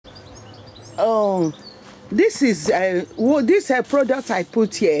this is this product I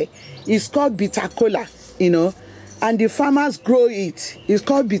put here is called bitter cola, you know, and the farmers grow it. It's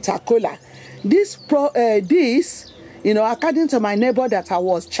called bitter cola. This you know, according to my neighbor that I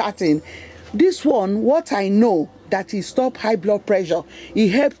was chatting, this one, what I know, that it stop high blood pressure. It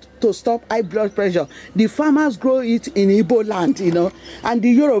helped to stop high blood pressure. The farmers grow it in Igbo land, you know, and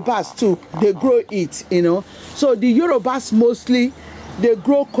the Yorubas too, they grow it, you know. So the Yorubas mostly, they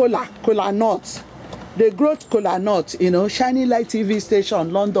grow cola nuts. They grow cola nuts, you know. Shining Light TV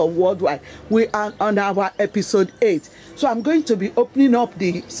station, London, worldwide. We are on our episode 8. So I'm going to be opening up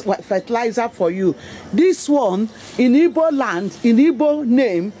the fertilizer for you. This one, in Igbo land, in Igbo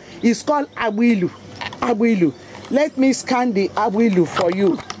name, is called Awilu. Awilu. Let me scan the Awilu for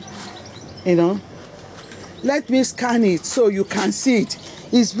you. You know, let me scan it so you can see it.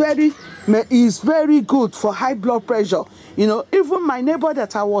 It's very good for high blood pressure. You know, even my neighbor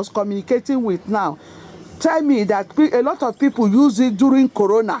that I was communicating with now tell me that a lot of people use it during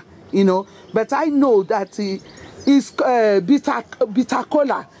Corona. You know, but I know that it's bitter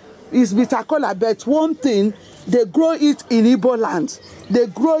cola. It's bitter cola, but one thing, they grow it in Igbo land. They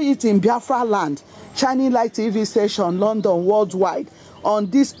grow it in Biafra land. Shining Light TV station, London, worldwide, on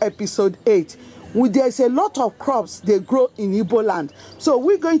this episode 8. There's a lot of crops they grow in Igbo land. So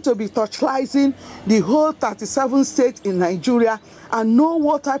we're going to be touchlising the whole 37 states in Nigeria and know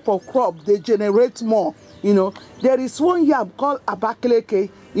what type of crop they generate more. You know, there is one yam called Abakaleke.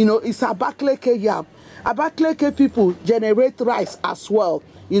 You know, it's Abakaleke yam. Abakaleke people generate rice as well.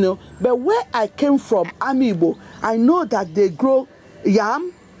 You know, but where I came from, AMAIGBO, I know that they grow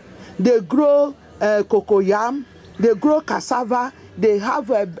yam, they grow cocoyam, they grow cassava, they have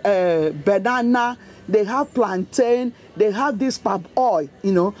banana, they have plantain, they have this palm oil,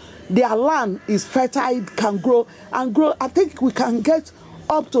 you know. Their land is fertile, can grow and grow. I think we can get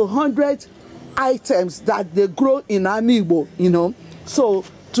up to 100 items that they grow in AMAIGBO, you know. So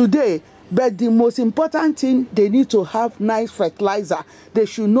today, but the most important thing, they need to have nice fertilizer. They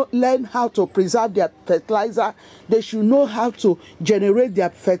should learn how to preserve their fertilizer. They should know how to generate their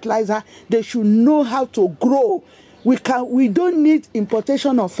fertilizer. They should know how to grow. We don't need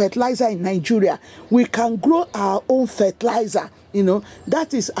importation of fertilizer in Nigeria. We can grow our own fertilizer. You know,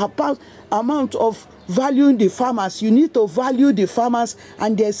 that is about amount of valuing the farmers. You need to value the farmers,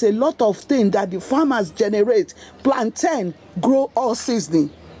 and there's a lot of things that the farmers generate. Plantain grow all season.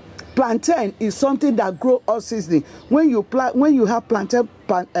 Plantain is something that grow all season. When you have plantain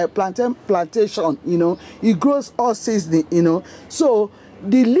plantation, you know, it grows all season, you know. So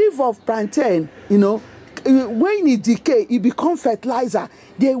the leaf of plantain, you know, when it decay, it becomes fertilizer.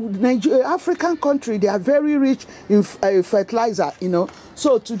 The African country, they are very rich in fertilizer, you know.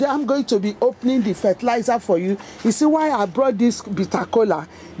 So today I'm going to be opening the fertilizer for you. You see why I brought this bitter cola?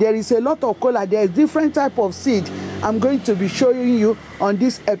 There is a lot of cola. There is different type of seed. I'm going to be showing you on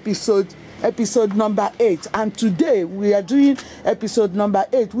this episode number 8. And today we are doing episode number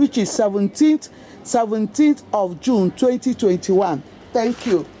 8, which is 17th of June 2021. Thank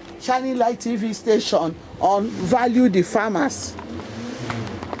you. Shining Light TV station on Value the Farmers.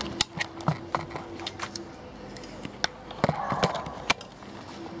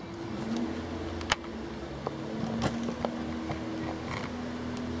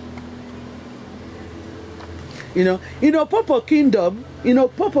 You know, in Opobo Kingdom,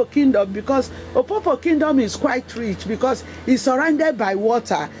 because Opobo Kingdom is quite rich because it's surrounded by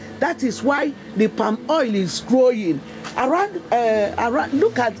water. That is why the palm oil is growing. Around,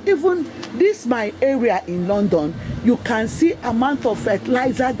 look at even this my area in London. You can see amount of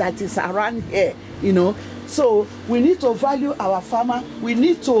fertilizer that is around here, you know. So we need to value our farmer. We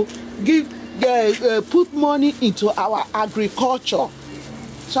need to put money into our agriculture.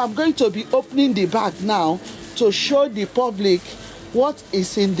 So I'm going to be opening the bag now to show the public what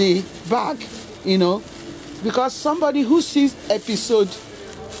is in the bag, you know, because somebody who sees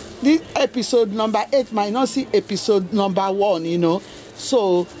this episode number 8 might not see episode number 1, you know.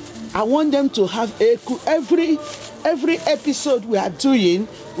 So I want them to have every episode we are doing,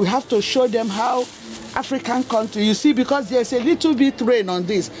 we have to show them how African country, you see, because there's a little bit rain on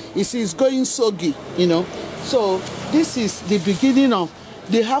this, it's going soggy, you know. So this is the beginning of,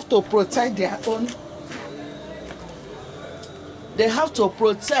 they have to protect their own. They have to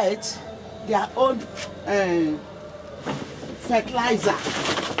protect their own fertilizer.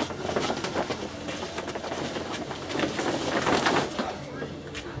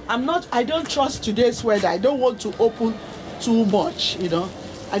 I don't trust today's weather. I don't want to open too much, you know.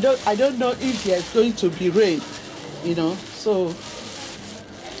 I don't know if there's going to be rain, you know. So,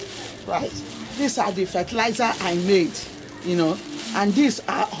 right. These are the fertilizer I made, you know. and these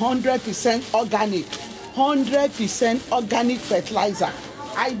are 100% organic, 100% organic fertilizer.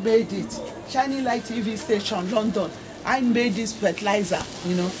 I made it. Shining Light TV station, London. I made this fertilizer,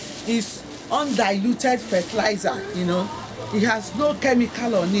 you know. It's undiluted fertilizer, you know. It has no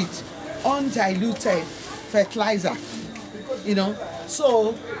chemical on it. Undiluted fertilizer, you know.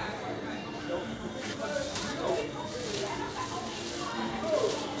 So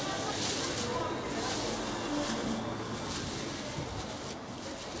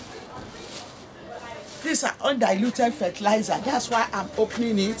these are undiluted fertilizer. That's why I'm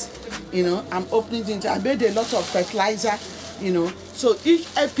opening it, you know. I'm opening it. I made a lot of fertilizer, you know. So each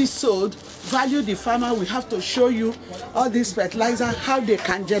episode, Value the Farmer, we have to show you all this fertilizer, how they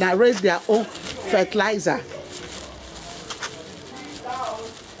can generate their own fertilizer.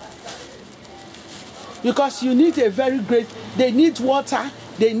 Because you need a very great, they need water,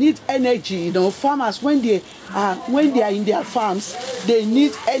 they need energy, you know. Farmers, when they are in their farms, they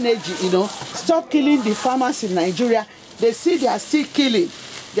need energy, you know. Stop killing the farmers in Nigeria. They see they are still killing.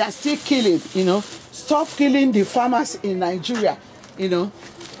 They are still killing, you know. Stop killing the farmers in Nigeria, you know.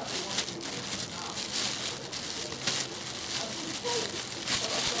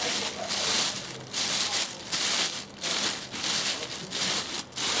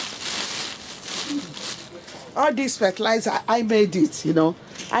 All this fertilizer, I made it, you know.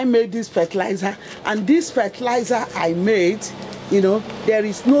 I made this fertilizer, and this fertilizer I made, you know, there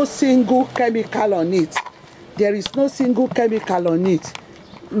is no single chemical on it. There is no single chemical on it.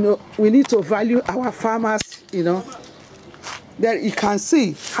 You know, we need to value our farmers, you know. There you can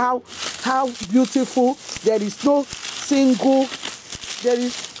see how beautiful. There is no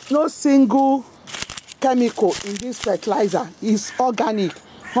single chemical in this fertilizer. It's organic.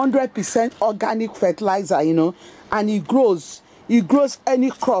 100% organic fertilizer, you know, and it grows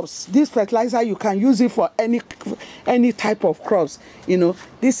any crops. This fertilizer, you can use it for any type of crops, you know.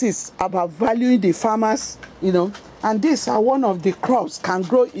 This is about valuing the farmers, you know, and these are one of the crops can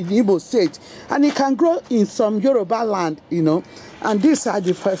grow in Igbo State, and it can grow in some Yoruba land, you know. And these are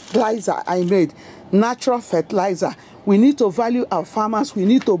the fertilizer I made, natural fertilizer. We need to value our farmers. We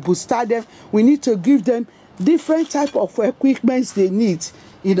need to booster them. We need to give them different type of equipment they need.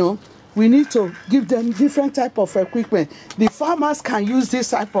 You know, we need to give them different type of equipment. The farmers can use this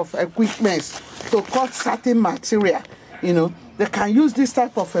type of equipment to cut certain material. You know, they can use this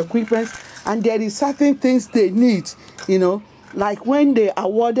type of equipment, and there is certain things they need. You know, like when they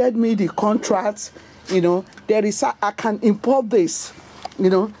awarded me the contract, you know, there is I can import this.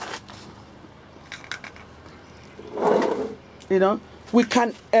 You know,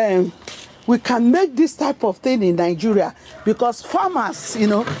 we can make this type of thing in Nigeria, because farmers, you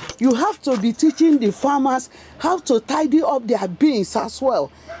know, you have to be teaching the farmers how to tidy up their bins as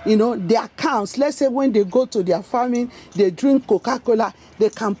well. You know, their cows. Let's say when they go to their farming, they drink Coca-Cola, they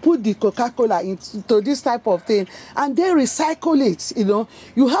can put the Coca-Cola into this type of thing, and they recycle it. You know,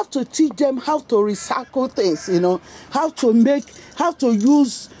 you have to teach them how to recycle things. You know, how to make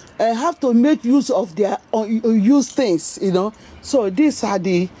use of their unused things. You know, so these are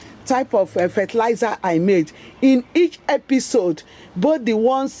the type of fertilizer I made. In each episode, both the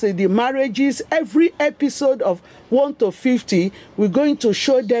ones, the marriages, every episode of 1 to 50, we're going to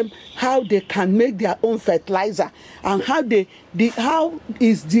show them how they can make their own fertilizer, and how the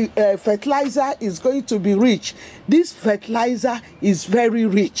fertilizer is going to be rich. This fertilizer is very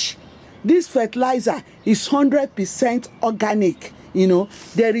rich. This fertilizer is 100% organic. You know,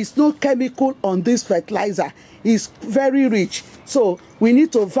 there is no chemical on this fertilizer. It's very rich. So we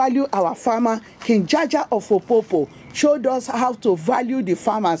need to value our farmer. King JAJA of Opobo showed us how to value the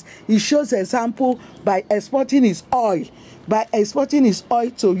farmers. He shows example by exporting his oil. By exporting his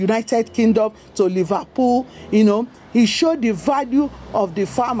oil to United Kingdom, to Liverpool, you know. He showed the value of the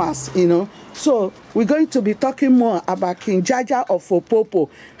farmers, you know. So we're going to be talking more about King JAJA of Opobo,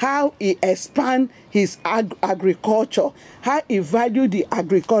 how he expand his agriculture, how he valued the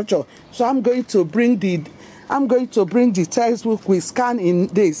agriculture. So I'm going to bring the textbook we scan in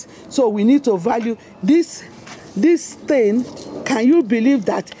this. So we need to value this thing. Can you believe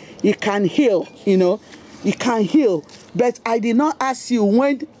that it can heal? You know, it can heal. But I did not ask you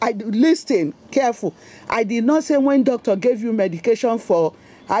when listen careful. I did not say when doctor gave you medication for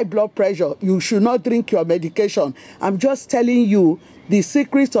high blood pressure, you should not drink your medication. I'm just telling you the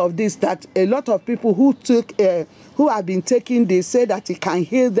secret of this, that a lot of people who have been taking this say that it can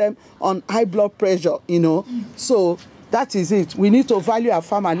heal them on high blood pressure, you know. So that is it. We need to value our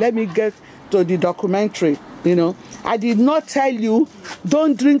farmer. Let me get to the documentary, you know. I did not tell you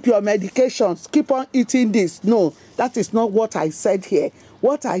don't drink your medications, keep on eating this. No, that is not what I said here.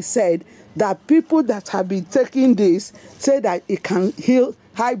 What I said, that people that have been taking this say that it can heal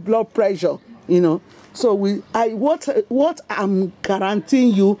high blood pressure, you know. So what I'm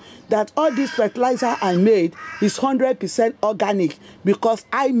guaranteeing you that all this fertilizer I made is 100% organic because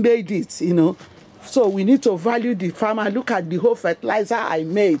I made it, you know. So we need to value the farmer. Look at the whole fertilizer I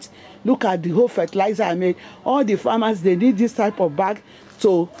made. Look at the whole fertilizer I made. All the farmers, they need this type of bag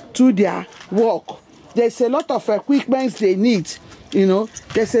to do their work. There's a lot of equipment they need, you know.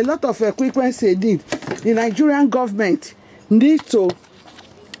 There's a lot of equipment they need. The Nigerian government needs to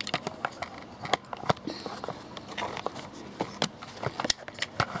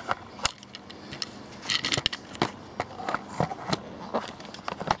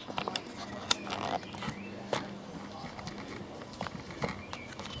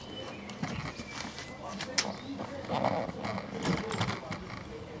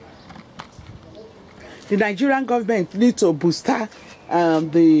the Nigerian government needs to booster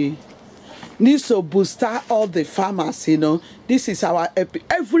all the farmers, you know. This is our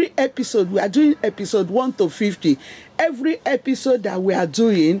every episode we are doing, episode 1 to 50. Every episode that we are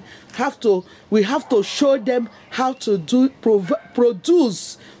doing we have to show them how to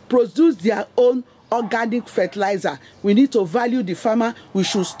produce their own organic fertilizer. We need to value the farmer. We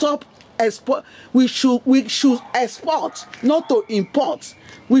should stop export. We should export, not to import.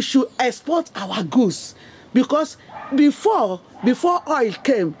 We should export our goods, because before oil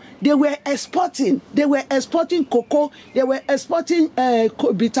came, they were exporting cocoa, they were exporting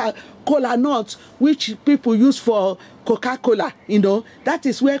bitter cola nuts, which people use for Coca-Cola, you know. That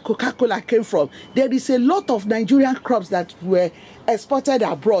is where Coca-Cola came from. There is a lot of Nigerian crops that were exported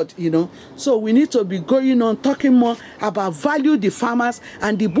abroad, you know. So we need to be going on talking more about value the farmers.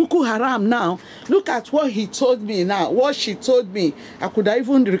 And the Boko Haram now, look at what he told me now, what she told me. I could have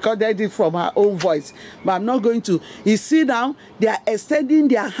even recorded it from her own voice, but I'm not going to. You see now, they are extending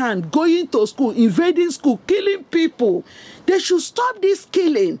their hand, going to school, invading school, killing people. They should stop this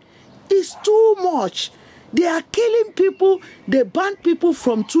killing. It's too much. They are killing people. They ban people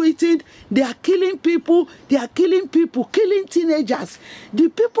from tweeting. They are killing people. They are killing people, killing teenagers. The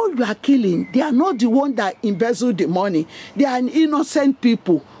people you are killing, they are not the one that embezzle the money. They are innocent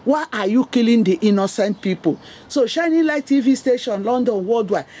people. Why are you killing the innocent people? So Shining Light TV station, London,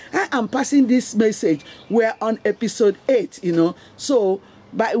 worldwide, I am passing this message. We're on episode 8, you know. So,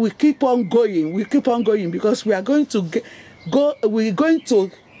 but we keep on going. We keep on going because we are going to we're going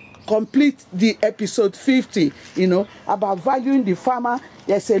to complete the episode 50, you know, about valuing the farmer.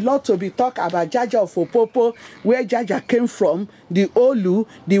 There's a lot to be talked about JAJA of Opobo, where JAJA came from, the Olu,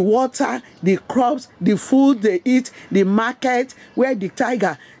 the water, the crops, the food they eat, the market, where the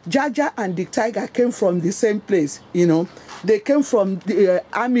tiger, JAJA and the tiger came from the same place, you know. They came from the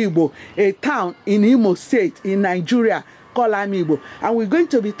AMAIGBO, a town in Imo State in Nigeria called AMAIGBO. And we're going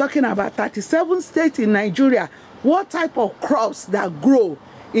to be talking about 37 states in Nigeria, what type of crops that grow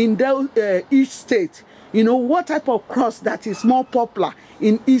in each state, you know, what type of crops that is more popular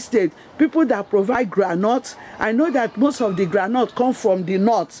in each state. People that provide groundnuts, I know that most of the groundnuts come from the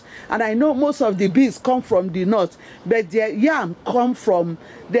north, and I know most of the beans come from the north, but the yam come from,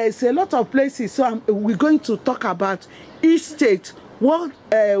 there's a lot of places. So we're going to talk about each state, what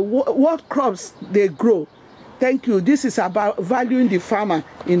crops they grow. Thank you. This is about valuing the farmer,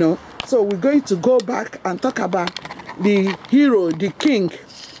 you know. So we're going to go back and talk about the hero, the king.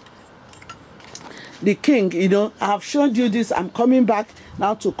 The king, you know, I have shown you this. I'm coming back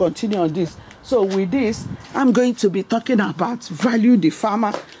now to continue on this. So with this, I'm going to be talking about value the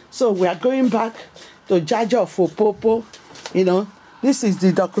farmer. So we are going back to JAJA of Opobo. You know, this is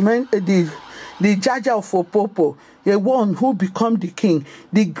the document, the JAJA of Opobo, the one who become the king,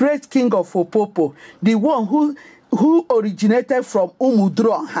 the great king of Opobo, the one who originated from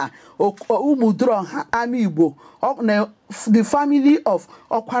Umudronha, AMAIGBO, the family of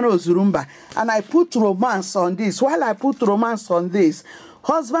Okwano Zurumba. And I put romance on this. While I put romance on this,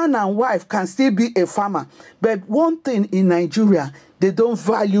 husband and wife can still be a farmer. But one thing in Nigeria, they don't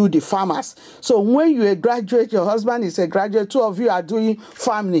value the farmers. So when you're a graduate, your husband is a graduate, two of you are doing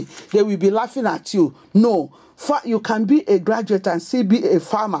farming, they will be laughing at you. No. You can be a graduate and still be a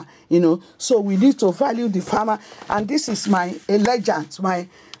farmer, you know. So we need to value the farmer. And this is a legend,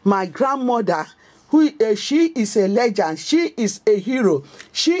 my grandmother, she is a legend. She is a hero.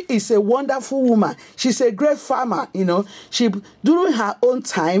 She is a wonderful woman. She's a great farmer, you know. During her own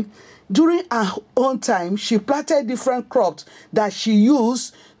time, she planted different crops that she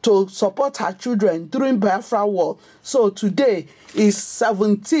used to support her children during Biafra War. So today is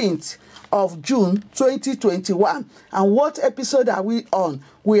 17th of June 2021. And what episode are we on?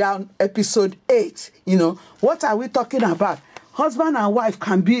 We are on episode 8. You know, what are we talking about? husband and wife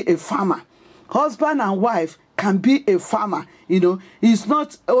can be a farmer. Husband and wife can be a farmer. It's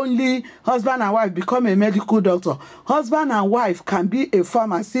not only husband and wife become a medical doctor. Husband and wife can be a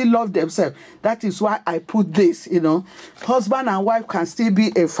farmer, still love themselves. That is why I put this. Husband and wife can still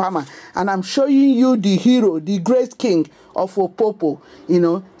be a farmer. And I'm showing you the hero, the great king of Opobo.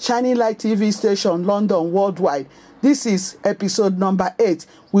 Shining Light TV station, London, worldwide. This is episode number 8.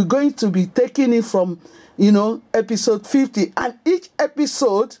 We're going to be taking it from episode 50, and each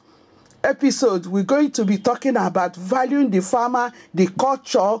episode we're going to be talking about valuing the farmer, the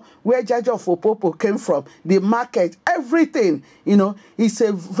culture, where JAJA of Opobo came from, the market, everything. It's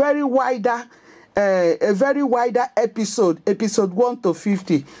a very wider episode 1 to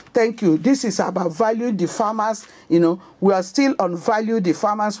 50. Thank you. This is about value the farmers. We are still on value the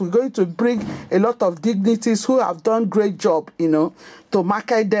farmers. We're going to bring a lot of dignitaries who have done great job, to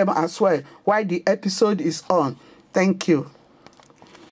market them as well while the episode is on. Thank you.